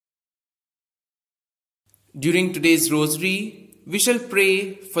During today's Rosary, we shall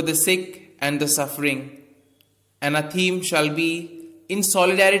pray for the sick and the suffering, and our theme shall be in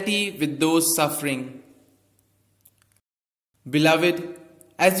solidarity with those suffering. Beloved,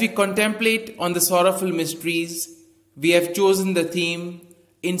 as we contemplate on the sorrowful mysteries, we have chosen the theme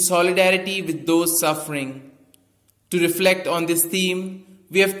in solidarity with those suffering. To reflect on this theme,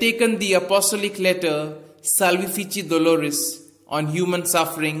 we have taken the apostolic letter Salvifici Doloris on human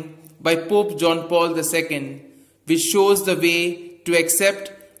suffering by Pope John Paul II, which shows the way to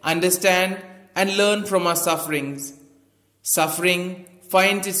accept, understand, and learn from our sufferings. Suffering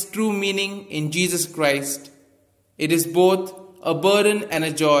finds its true meaning in Jesus Christ. It is both a burden and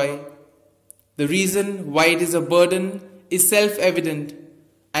a joy. The reason why it is a burden is self-evident,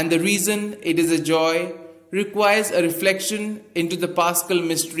 and the reason it is a joy requires a reflection into the Paschal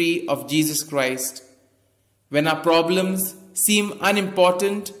mystery of Jesus Christ. When our problems seem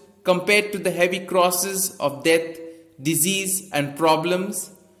unimportant compared to the heavy crosses of death, disease, and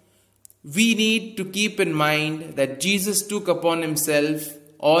problems, we need to keep in mind that Jesus took upon himself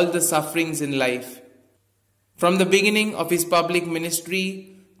all the sufferings in life. From the beginning of his public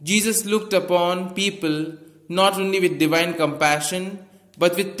ministry, Jesus looked upon people not only with divine compassion,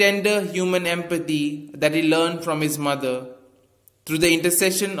 but with tender human empathy that he learned from his mother. Through the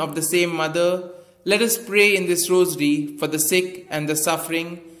intercession of the same mother, let us pray in this Rosary for the sick and the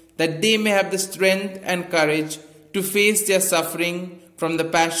suffering, that they may have the strength and courage to face their suffering from the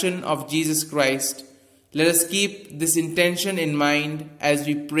passion of Jesus Christ. Let us keep this intention in mind as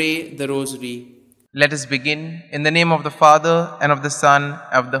we pray the Rosary. Let us begin in the name of the Father, and of the Son,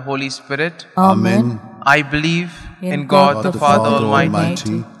 and of the Holy Spirit. Amen. I believe in God the Father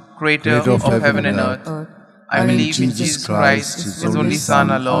Almighty, Creator of heaven and earth. I believe in Jesus Christ, His only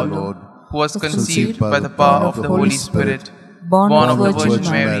Son, our Lord, who was conceived by the power of the Holy Spirit, born of the Virgin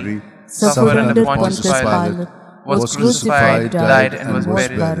Mary, suffered under Pontius Pilate, was crucified, died, and was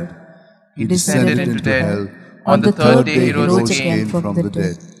buried. He descended into hell. On the third day he rose again from the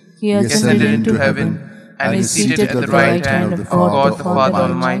dead. He ascended into heaven, and is seated at the right hand of God the Father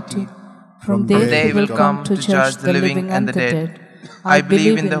Almighty. From there he will come to judge the living and the dead. I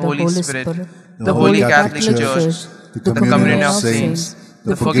believe in the Holy Spirit, the Holy Catholic Church, the communion of saints,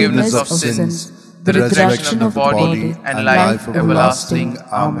 the forgiveness of sins, the resurrection of the body, and life everlasting.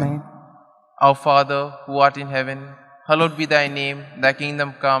 Amen. Our Father, who art in heaven, hallowed be thy name. Thy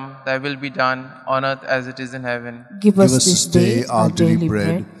kingdom come, thy will be done, on earth as it is in heaven. Give us this day our daily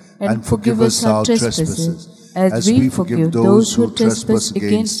bread, and forgive us our trespasses, as we forgive those who trespass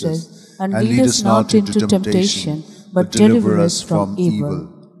against us. And lead us not into temptation, but deliver us from evil.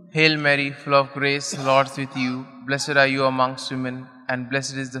 Hail Mary, full of grace, the Lord is with you. Blessed are you amongst women, and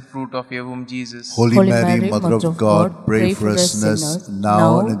blessed is the fruit of your womb, Jesus. Holy Mary, Mother of God, pray for us sinners,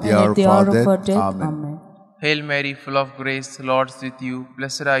 now and at the hour of our death. Amen. Hail Mary, full of grace, the Lord is with you.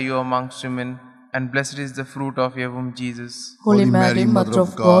 Blessed are you amongst women, and blessed is the fruit of your womb, Jesus. Holy Mary, Mother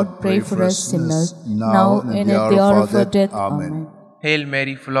of God, pray for us sinners, now and at the hour of our death. Amen. Hail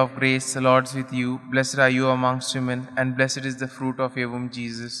Mary, full of grace, the Lord is with you. Blessed are you amongst women, and blessed is the fruit of your womb,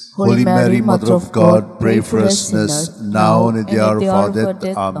 Jesus. Holy Mary, Mother of God, pray for us sinners, now and at the hour of our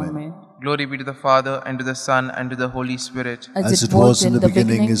death. Amen. Glory be to the Father, and to the Son, and to the Holy Spirit. As it was in the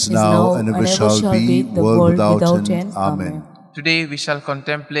beginning, is now, and ever shall be, world without end. Amen. Today we shall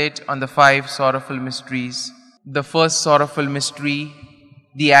contemplate on the 5 sorrowful mysteries. The first sorrowful mystery,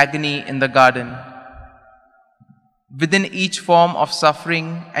 the agony in the garden. Within each form of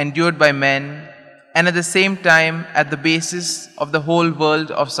suffering endured by men, and at the same time at the basis of the whole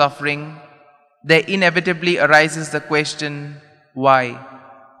world of suffering, there inevitably arises the question, why?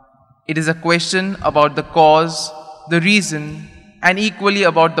 It is a question about the cause, the reason, and equally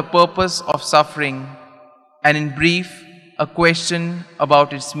about the purpose of suffering, and in brief, a question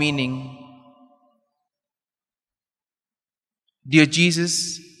about its meaning. Dear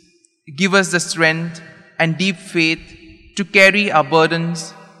Jesus, give us the strength and deep faith to carry our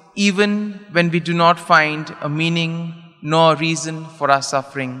burdens even when we do not find a meaning nor a reason for our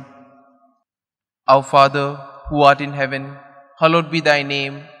suffering. Our Father, who art in heaven, hallowed be thy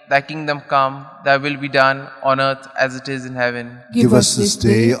name. Thy kingdom come, thy will be done on earth as it is in heaven. Give us this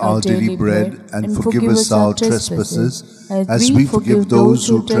day our daily bread, and forgive us our trespasses, as we forgive those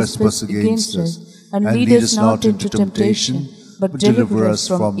who trespass against us. And lead us not into temptation, but deliver us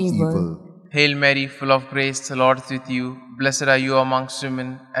from evil. Hail Mary, full of grace, the Lord is with you. Blessed are you amongst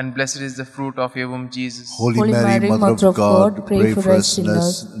women, and blessed is the fruit of your womb, Jesus. Holy Mary, Mother of God, pray for us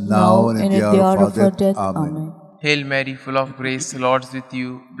sinners, now and at the hour of our death. Amen. Hail Mary, full of grace, the Lord is with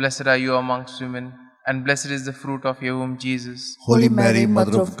you. Blessed are you amongst women, and blessed is the fruit of your womb, Jesus. Holy Mary,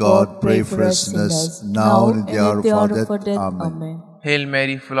 Mother of God, pray for us sinners, now and at the hour of our death. Amen. Hail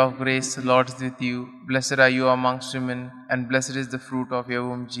Mary, full of grace, the Lord is with you. Blessed are you amongst women, and blessed is the fruit of your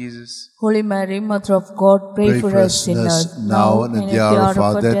womb, Jesus. Holy Mary, Mother of God, pray for us sinners, now and at the hour of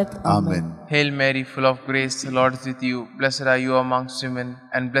our death. Amen. Hail Mary, full of grace, the Lord is with you. Blessed are you amongst women,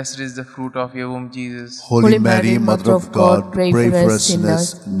 and blessed is the fruit of your womb, Jesus. Holy Mary, Mother of God, pray for us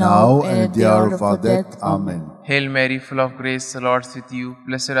sinners, now and at the hour of our death. Amen. Hail Mary, full of grace, the Lord is with you.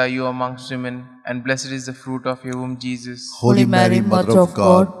 Blessed are you amongst women, and blessed is the fruit of your womb, Jesus. Holy Mary, Mother of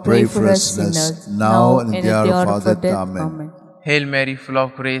God, pray for us sinners, now and at the hour of our death. Amen. Hail Mary, full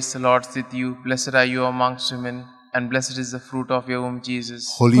of grace, the Lord is with you. Blessed are you amongst women, and blessed is the fruit of your womb,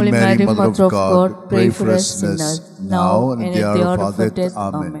 Jesus. Holy Mary, Mother of God, pray for us sinners, now and at the hour of our death.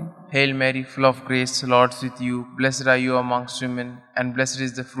 Amen. Hail Mary, full of grace, the Lord is with you. Blessed are you amongst women, and blessed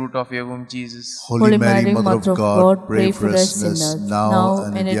is the fruit of your womb, Jesus. Holy Mary, Mother of God, pray for us sinners, now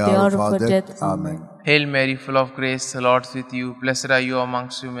and at the hour of our death. Amen. Hail Mary, full of grace, the Lord is with you. Blessed are you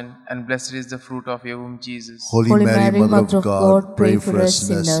amongst women, and blessed is the fruit of your womb, Jesus. Holy Mary, Mother of God, pray for us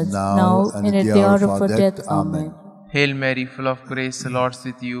sinners, now and at the hour of our death. Amen. Hail Mary, full of grace, the Lord is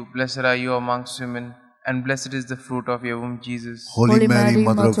with you. Blessed are you amongst women, and blessed is the fruit of your womb, Jesus. Holy Mary,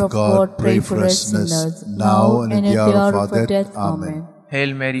 Mother of God, pray for us sinners, now and at the hour of our death. Amen.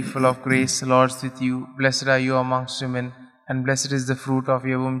 Hail Mary, full of grace, the Lord is with you. Blessed are you amongst women, and blessed is the fruit of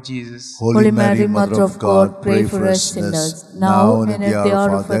your womb, Jesus. Holy Mary, Mother of God, pray for us sinners, now and at the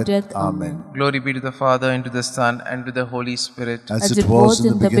hour of our death. Amen. Glory be to the Father, and to the Son, and to the Holy Spirit. As it was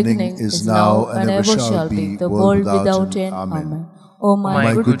in the beginning, is now, and ever shall be, the world without end. Amen. O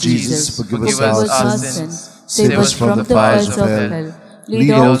my good Jesus, forgive us our sins, save us from the fires of hell,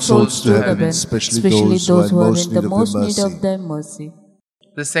 lead all souls to heaven, especially those who are in the most need of thy mercy.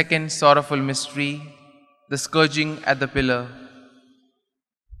 The second sorrowful mystery, the scourging at the pillar.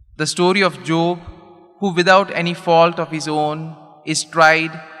 The story of Job, who without any fault of his own is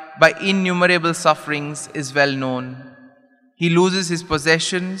tried by innumerable sufferings, is well known. He loses his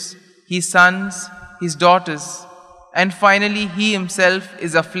possessions, his sons, his daughters, and finally he himself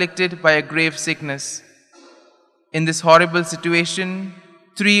is afflicted by a grave sickness. In this horrible situation,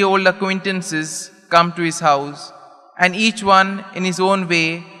 3 old acquaintances come to his house, and each one in his own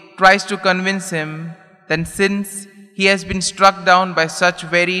way tries to convince him that since he has been struck down by such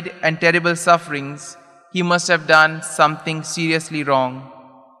varied and terrible sufferings, he must have done something seriously wrong.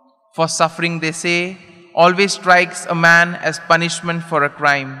 For suffering, they say, always strikes a man as punishment for a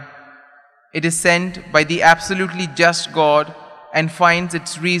crime. It is sent by the absolutely just God and finds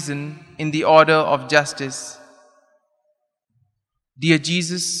its reason in the order of justice. Dear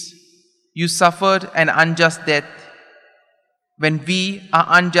Jesus, you suffered an unjust death. When we are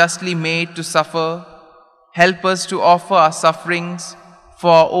unjustly made to suffer, help us to offer our sufferings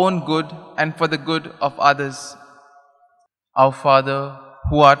for our own good and for the good of others. Our Father,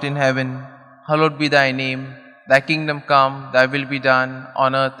 who art in heaven, hallowed be thy name. Thy kingdom come, thy will be done,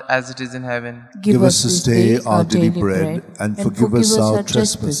 on earth as it is in heaven. Give us this day our daily bread, and forgive us our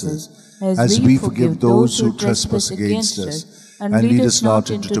trespasses, as we forgive those who trespass against us. And lead us not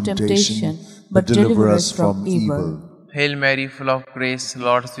into temptation, but deliver us from evil. Hail Mary, full of grace, the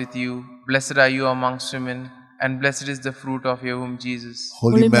Lord is with you. Blessed are you amongst women, and blessed is the fruit of your womb, Jesus.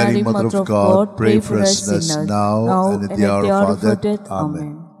 Holy Mary, Mother of God, pray for us sinners, now and at the hour of our death.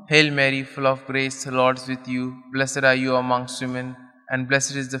 Amen. Hail Mary, full of grace, the Lord is with you. Blessed are you amongst women, and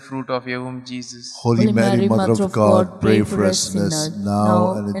blessed is the fruit of your womb, Jesus. Holy Mary, Mother of God, pray for us sinners,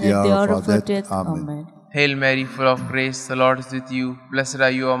 now and at the hour of our death. Amen. Hail Mary, full of grace, the Lord is with you. Blessed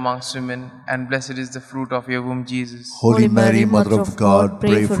are you amongst women, and blessed is the fruit of your womb, Jesus. Holy Mary, Mother of God,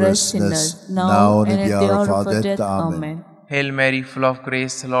 pray for us sinners, now and at the hour of our death. Amen. Hail Mary, full of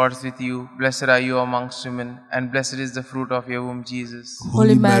grace, the Lord is with you. Blessed are you amongst women, and blessed is the fruit of your womb, Jesus.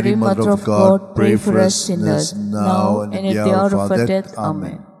 Holy Mary, Mother of God, pray for us sinners, now and at the hour of our death.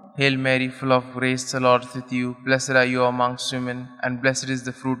 Amen. Hail Mary, full of grace, the Lord is with you. Blessed are you amongst women, and blessed is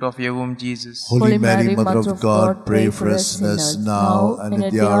the fruit of your womb, Jesus. Holy Mary, Mother of God, pray for us sinners, now and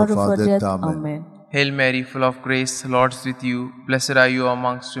at the hour of our death. Amen. Hail Mary, full of grace, the Lord is with you. Blessed are you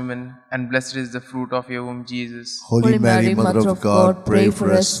amongst women, and blessed is the fruit of your womb, Jesus. Holy Mary, Mother of God, pray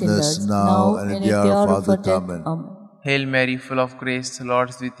for us sinners, now and at the hour of our death. Amen. Hail Mary, full of grace, the Lord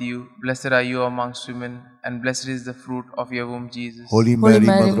is with you. Blessed are you amongst women, and blessed is the fruit of your womb, Jesus. Holy Mary,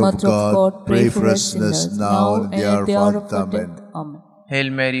 Mother of God, pray for us sinners, now and at the hour of our death. Amen. Hail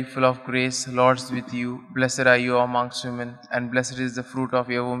Mary, full of grace, the Lord is with you. Blessed are you amongst women, and blessed is the fruit of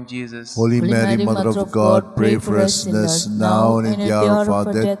your womb, Jesus. Holy Mary, Mother of God, pray for us sinners, now and at the hour of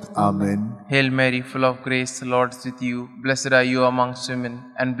our death. Amen. Hail Mary, full of grace, the Lord is with you. Blessed are you amongst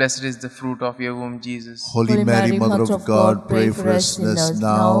women, and blessed is the fruit of your womb, Jesus. Holy Mary, Mother of God, pray for us sinners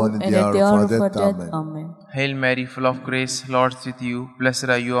now and at the hour of our death. Amen. Hail Mary, full of grace, the Lord is with you. Blessed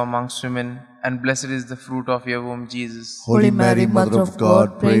are you amongst women, and blessed is the fruit of your womb, Jesus. Holy Mary, Mother of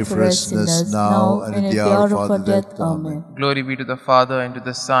God, pray for us sinners now and at the hour of our death. Amen. Glory be to the Father, and to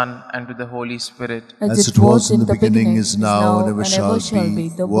the Son, and to the Holy Spirit. As it was in the beginning, is now, and ever shall be,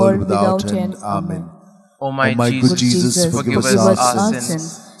 the world without end. Amen. O my good Jesus, forgive us our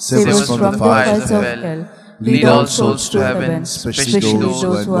sins, save us from the fires of hell, lead all souls to heaven, especially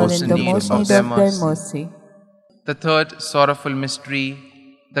those who are in the most need of thy mercy. The third sorrowful mystery,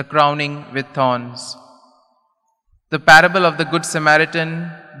 the crowning with thorns. The parable of the Good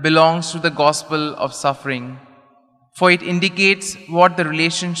Samaritan belongs to the gospel of suffering, for it indicates what the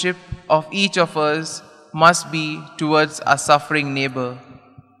relationship of each of us must be towards our suffering neighbor.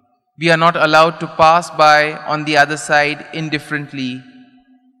 We are not allowed to pass by on the other side indifferently.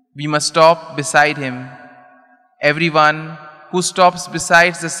 We must stop beside him. Everyone who stops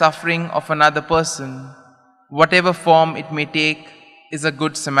beside the suffering of another person, whatever form it may take, is a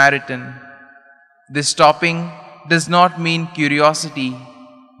good Samaritan. This stopping does not mean curiosity,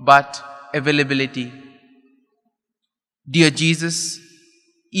 but availability. Dear Jesus,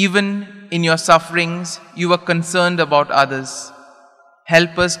 even in your sufferings, you are concerned about others.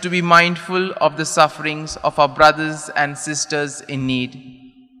 Help us to be mindful of the sufferings of our brothers and sisters in need.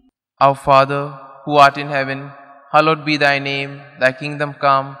 Our Father, who art in heaven, hallowed be thy name. Thy kingdom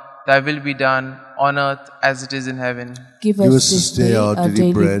come, thy will be done, on earth as it is in heaven. Give us this day our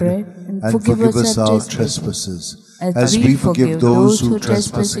daily bread, and forgive us our trespasses, as we forgive those who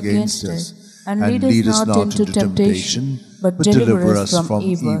trespass against us. And lead us not into temptation, but deliver us from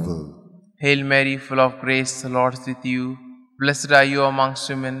evil. Hail Mary, full of grace, the Lord is with you. Blessed are you amongst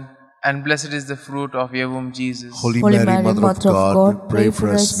women, and blessed is the fruit of your womb, Jesus. Holy Mary, Mother of God, pray for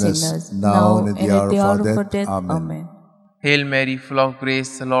us sinners, now and at the hour of our death. Amen. Hail Mary, full of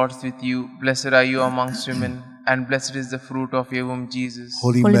grace, the Lord is with you. Blessed are you amongst women, and blessed is the fruit of your womb, Jesus.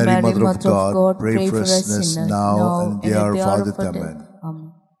 Holy Mary, Mother of God, pray for us sinners, now and at the hour of our death.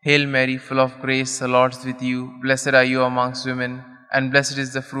 Amen. Hail Mary, full of grace, the Lord is with you. Blessed are you amongst women, and blessed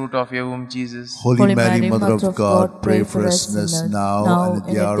is the fruit of your womb, Jesus. Holy Mary, Mother of God, pray for us sinners, now and at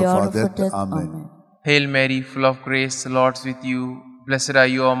the hour of our death. Amen. Hail Mary, full of grace, the Lord is with you. Blessed are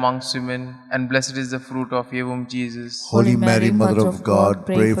you amongst women, and blessed is the fruit of your womb, Jesus. Holy Mary, Mother of God,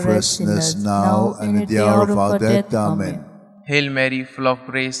 pray for us sinners, now and at the hour of our death. Amen. Hail Mary, full of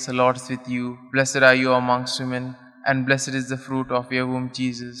grace, the Lord is with you. Blessed are you amongst women, and blessed is the fruit of your womb,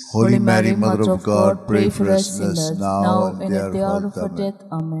 Jesus. Holy Mary, Mother of God, pray for us sinners, now and at the hour of our death.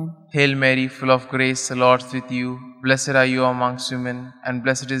 Amen. Hail Mary, full of grace, the Lord is with you. Blessed are you amongst women, and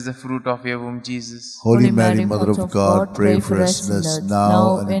blessed is the fruit of your womb, Jesus. Holy Mary, Mother of God, pray for us sinners,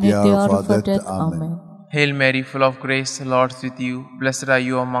 now and at the hour of our death. Amen. Hail Mary, full of grace, the Lord is with you. Blessed are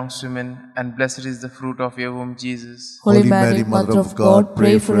you amongst women, and blessed is the fruit of your womb, Jesus. Holy Mary, Mother of God,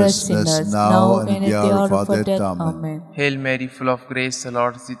 pray for us sinners, now and at the hour of our death. Amen. Hail Mary, full of grace, the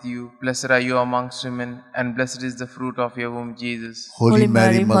Lord is with you. Blessed are you amongst women, and blessed is the fruit of your womb, Jesus. Holy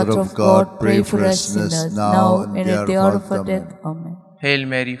Mary, Mother of God, pray for us sinners, now and at the hour of our death. Amen. Hail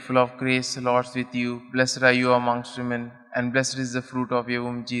Mary, full of grace, the Lord is with you. Blessed are you amongst women, and blessed is the fruit of your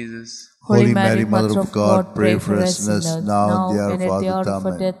womb, Jesus. Holy Mary, Mother of God, pray for us sinners, now and at the hour of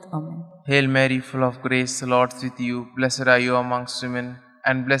our death. Amen. Hail Mary, full of grace, the Lord is with you. Blessed are you amongst women,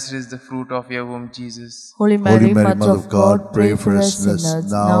 and blessed is the fruit of your womb, Jesus. Holy Mary, Mother of God, pray for us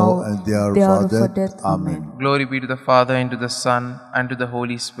sinners, now and at the hour of our death. Amen. Glory be to the Father, and to the Son, and to the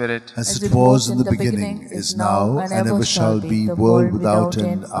Holy Spirit. As it was in the beginning, is now, and ever shall be, world without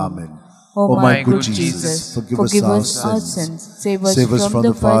end. Amen. O my good Jesus, forgive us our sins, save us from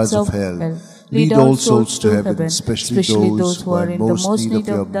the fires of hell, lead all souls to heaven, especially those who are in the most need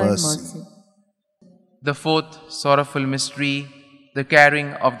of thy mercy. The fourth sorrowful mystery, the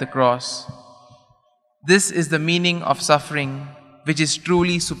carrying of the cross. This is the meaning of suffering, which is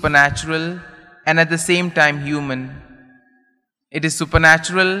truly supernatural and at the same time human. It is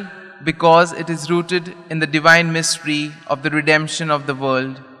supernatural because it is rooted in the divine mystery of the redemption of the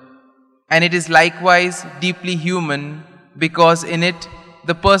world. And it is likewise deeply human because in it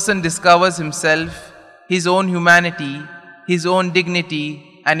the person discovers himself, his own humanity, his own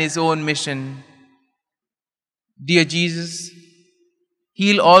dignity, and his own mission. Dear Jesus,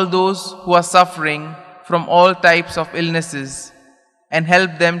 heal all those who are suffering from all types of illnesses and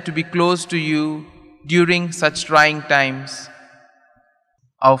help them to be close to you during such trying times.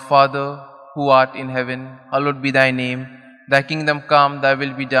 Our Father, who art in heaven, hallowed be thy name. Thy kingdom come, thy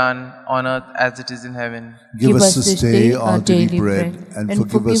will be done, on earth as it is in heaven. Give us this day our daily bread, and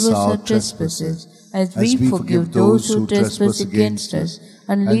forgive us our trespasses, as we forgive those who trespass against us.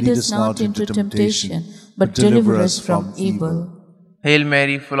 And lead us not into temptation, but deliver us from evil. Hail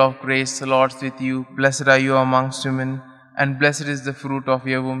Mary, full of grace, the Lord is with you. Blessed are you amongst women, and blessed is the fruit of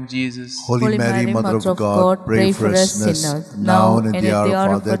your womb, Jesus. Holy Mary, Mother of God, pray for us sinners, now and at the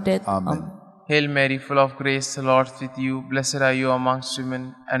hour of our death. Amen. Hail Mary, full of grace, the Lord is with you. Blessed are you amongst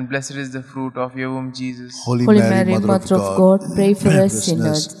women, and blessed is the fruit of your womb, Jesus. Holy Mary, Mother of God, pray for us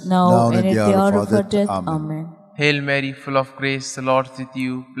sinners, now and at the hour of our death. Amen. Hail Mary, full of grace, the Lord is with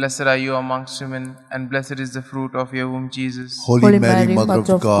you. Blessed are you amongst women, and blessed is the fruit of your womb, Jesus. Holy Mary,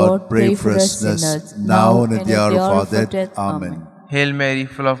 Mother of God, pray for us sinners, now and at the hour of our death. Amen. Hail Mary,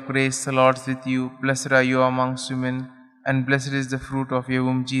 full of grace, the Lord is with you. Blessed are you amongst women, and blessed is the fruit of your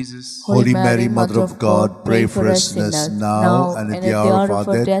womb, Jesus. Holy Mary, Mother of God, pray for us sinners, now and at the hour of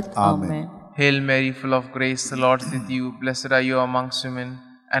our death. Amen. Hail Mary, full of grace, the Lord is with you. Blessed are you amongst women,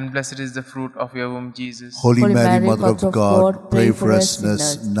 and blessed is the fruit of your womb, Jesus. Holy Mary, Mother of God, pray for us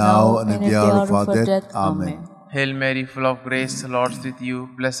sinners, now and at the hour of our death. Amen. Hail Mary, full of grace, the Lord is with you.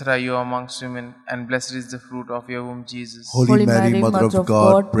 Blessed are you amongst women, and blessed is the fruit of your womb, Jesus. Holy Mary, Mother of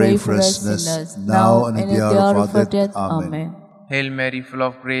God, pray for us sinners, now and at the hour of our death. Amen. Hail Mary, full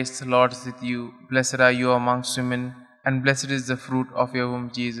of grace, the Lord is with you. Blessed are you amongst women, and blessed is the fruit of your womb,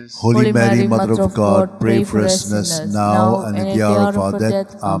 Jesus. Holy Mary, Mother of God, pray for us sinners, now and at the hour of our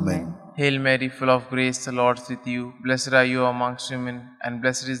death. Amen. Hail Mary, full of grace, the Lord is with you. Blessed are you amongst women, and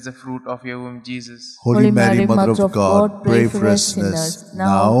blessed is the fruit of your womb, Jesus. Holy Mary, Mother of God, pray for us sinners,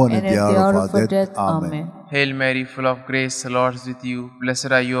 now and at the hour of our death. Amen. Hail Mary, full of grace, the Lord is with you.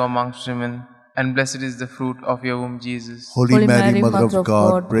 Blessed are you amongst women, and blessed is the fruit of your womb, Jesus. Holy Mary, Mother of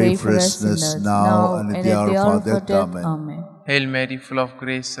God, pray for us sinners, now and at the hour of our death. Amen. Hail Mary, full of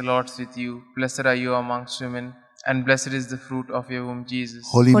grace, the Lord is with you. Blessed are you amongst women, and blessed is the fruit of your womb, Jesus.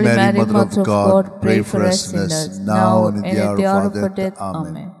 Holy Mary, Mother of God, pray for us sinners, now and at the hour of our death.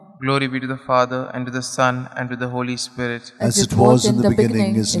 Amen. Glory be to the Father, and to the Son, and to the Holy Spirit. As it was in the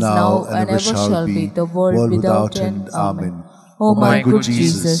beginning, is now, and ever shall be, the world without end. Amen. O my good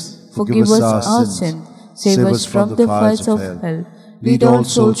Jesus, forgive us our sins, save us from the fires of hell. Lead all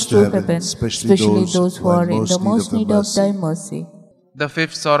souls to heaven, especially those who are in the most need of thy mercy. The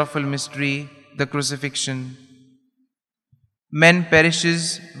fifth sorrowful mystery, the crucifixion. Man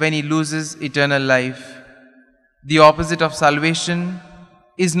perishes when he loses eternal life. The opposite of salvation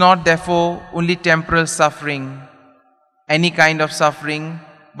is not therefore only temporal suffering, any kind of suffering,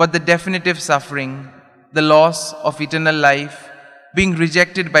 but the definitive suffering, the loss of eternal life, being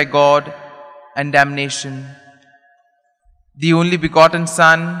rejected by God and damnation. The only begotten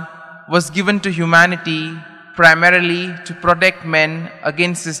Son was given to humanity primarily to protect men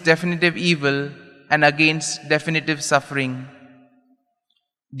against this definitive evil and against definitive suffering.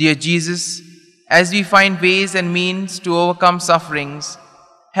 Dear Jesus, as we find ways and means to overcome sufferings,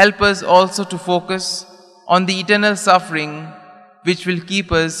 help us also to focus on the eternal suffering which will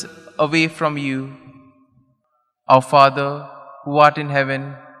keep us away from you. Our Father, who art in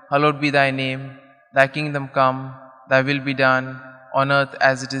heaven, hallowed be thy name. Thy kingdom come, thy will be done, on earth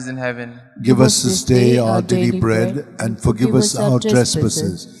as it is in heaven. Give us this day our daily bread, and forgive us our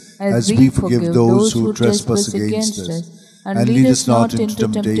trespasses, as we forgive those who trespass against us. And lead us not into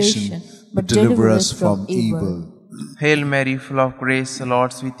temptation, but deliver us from evil. Hail Mary, full of grace, the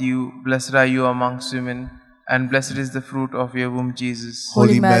Lord is with you. Blessed are you amongst women, and blessed is the fruit of your womb, Jesus.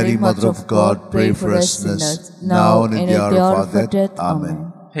 Holy Mary, Mother of God, pray for us sinners, now and at the hour of our death.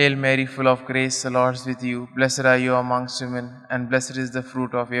 Amen. Hail Mary, full of grace, the Lord is with you. Blessed are you amongst women, and blessed is the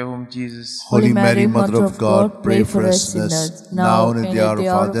fruit of your womb, Jesus. Holy Mary, Mother of God, pray for us sinners, now and at the hour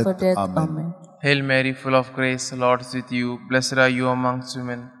of our death. Amen. Hail Mary, full of grace, the Lord is with you. Blessed are you amongst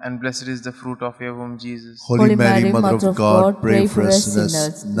women, and blessed is the fruit of your womb, Jesus. Holy Mary, Mother of God, pray for us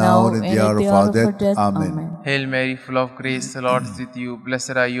sinners, now and at the hour of our death. Amen. Hail Mary, full of grace, the Lord is with you.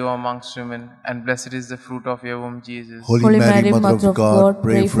 Blessed are you amongst women, and blessed is the fruit of your womb, Jesus. Holy Mary, Mother of God,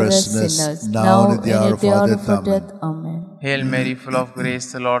 pray for us sinners, now and at the hour of our death. Amen. Hail Mary, full of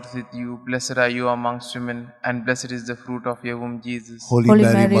grace, the Lord is with you. Blessed are you amongst women, and blessed is the fruit of your womb, Jesus. Holy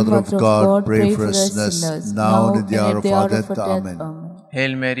Mary, Mother of God, pray for us sinners, now and at the hour of our death. Amen.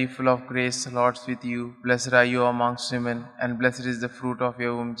 Hail Mary, full of grace, the Lord is with you. Blessed are you amongst women, and blessed is the fruit of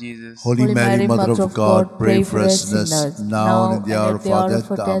your womb, Jesus. Holy Mary, Mother of God, pray for us sinners, now and at the hour of our death.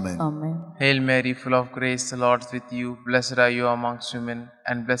 Amen. Hail Mary, full of grace, the Lord is with you. Blessed are you amongst women,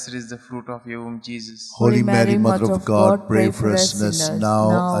 and blessed is the fruit of your womb, Jesus. Holy Mary, Mother of God, pray for us sinners,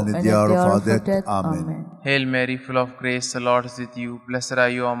 now and at the hour of our death. Amen. Hail Mary, full of grace, the Lord is with you. Blessed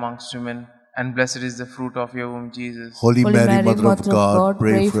are you amongst women, and blessed is the fruit of your womb, Jesus. Holy Mary, Mother of God,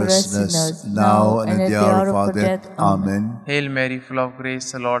 pray for us sinners, now and at the hour of our death. Amen. Hail Mary, full of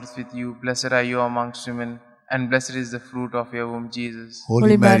grace, the Lord is with you. Blessed are you amongst women, and blessed is the fruit of your womb, Jesus.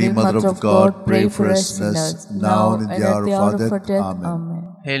 Holy Mary, Mother of God, pray for us sinners, now and at the hour of our death.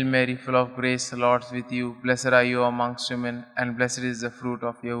 Amen. Hail Mary, full of grace, the Lord is with you. Blessed are you amongst women, and blessed is the fruit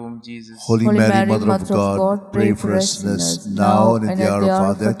of your womb, Jesus. Holy Mary, Mother of God, pray for us sinners, now and at the hour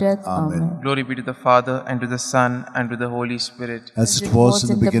of our death. Amen. Glory be to the Father, and to the Son, and to the Holy Spirit. As it was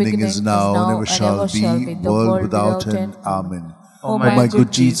in the beginning, is now, and ever shall be, world without end. Amen. O my good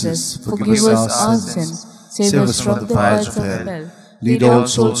Jesus, forgive us our sins. Save us from the fires of hell. Lead all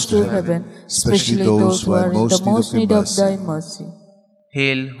souls to heaven, especially those who are in the most need of thy mercy.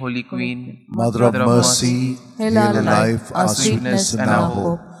 Hail, Holy Queen, Mother of mercy, hail our life, our sweetness, and our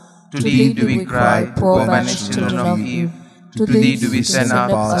hope. To thee do we cry, poor banished children of Eve. To thee do we send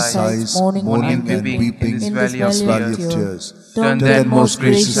our sighs, mourning and weeping in this valley of tears. Turn then, most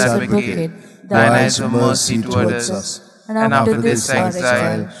gracious Advocate, thine eyes of mercy towards us. And after this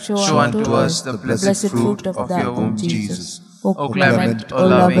exile, show unto us the blessed fruit of your womb, Jesus. O clement, O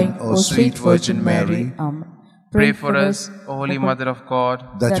loving, O sweet Virgin Mary, pray for us, O Holy Mother of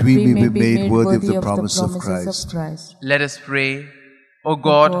God, that we may be made worthy of the promise of Christ. Let us pray. O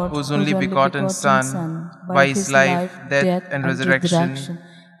God, whose only begotten Son, by his life, death, and resurrection,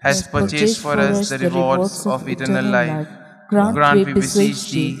 has purchased for us the rewards of eternal life, grant, we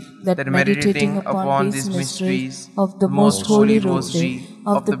beseech thee, that meditating upon these mysteries of the most holy Rosary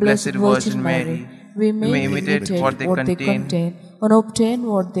of the Blessed Virgin Mary, we may imitate what they contain and obtain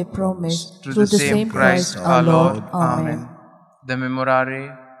what they promise, through the same Christ our Lord. Amen. The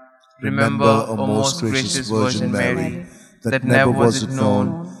Memorare. Remember, O most gracious Virgin Mary, that never was it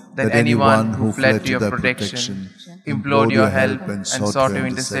known that anyone who fled to your protection, implored your help, and sought your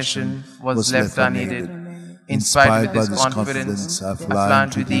intercession was left unneeded. Inspired with this confidence, I fly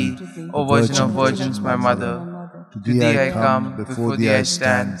to thee, O Virgin of Virgins, my Mother. To thee I come, before thee I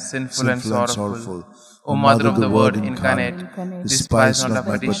stand, sinful and sorrowful. O Mother of the Word incarnate, despise not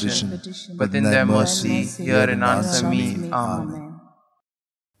my petition, but in thy mercy hear and answer me. Amen.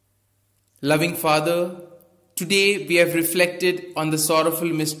 Loving Father, today we have reflected on the sorrowful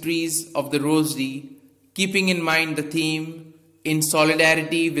mysteries of the Rosary, keeping in mind the theme, in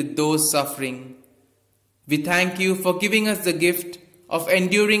solidarity with those suffering. We thank you for giving us the gift of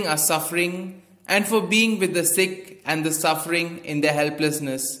enduring our suffering and for being with the sick and the suffering in their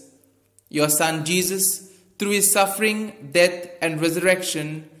helplessness. Your Son Jesus, through his suffering, death, and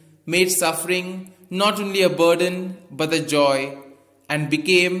resurrection, made suffering not only a burden but a joy, and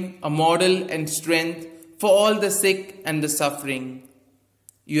became a model and strength for all the sick and the suffering.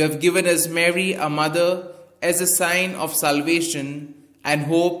 You have given us Mary, our Mother, as a sign of salvation and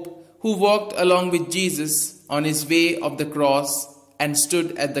hope, who walked along with Jesus on his way of the cross and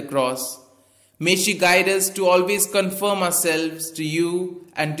stood at the cross. May she guide us to always conform ourselves to you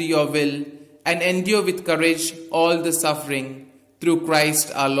and to your will, and endure with courage all the suffering. Through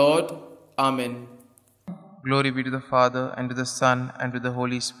Christ our Lord. Amen. Glory be to the Father, and to the Son, and to the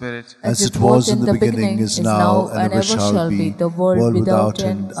Holy Spirit. As it was in the beginning, is now, and ever shall be, the world without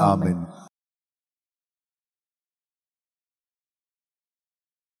end. Amen.